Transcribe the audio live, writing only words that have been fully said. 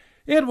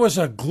It was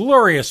a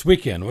glorious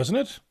weekend, wasn't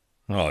it?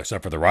 Well,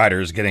 except for the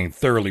Riders getting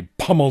thoroughly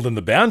pummeled in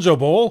the Banjo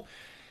Bowl.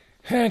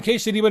 In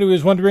case anybody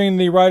was wondering,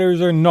 the Riders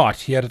are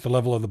not yet at the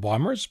level of the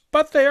Bombers,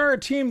 but they are a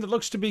team that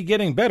looks to be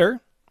getting better.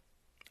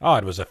 Oh,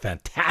 it was a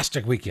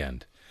fantastic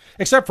weekend.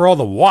 Except for all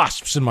the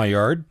wasps in my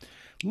yard.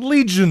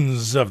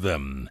 Legions of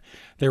them.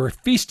 They were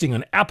feasting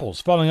on apples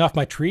falling off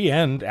my tree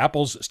and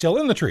apples still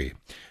in the tree.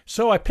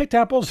 So I picked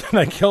apples and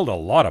I killed a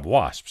lot of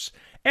wasps.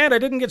 And I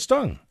didn't get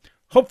stung.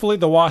 Hopefully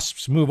the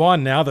wasps move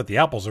on now that the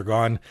apples are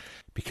gone,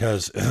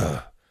 because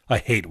I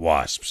hate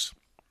wasps.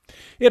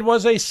 It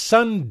was a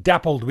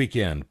sun-dappled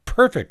weekend,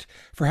 perfect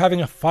for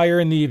having a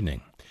fire in the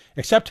evening.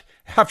 Except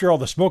after all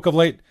the smoke of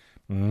late,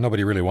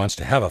 nobody really wants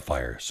to have a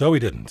fire, so we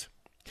didn't.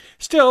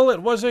 Still,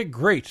 it was a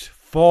great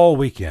fall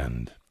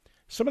weekend.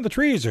 Some of the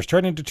trees are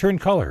starting to turn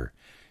color.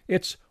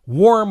 It's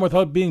warm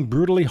without being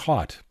brutally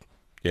hot.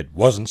 It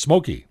wasn't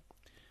smoky.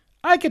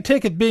 I could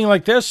take it being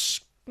like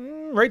this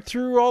right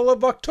through all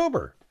of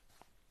October.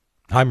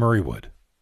 I'm Murray Wood.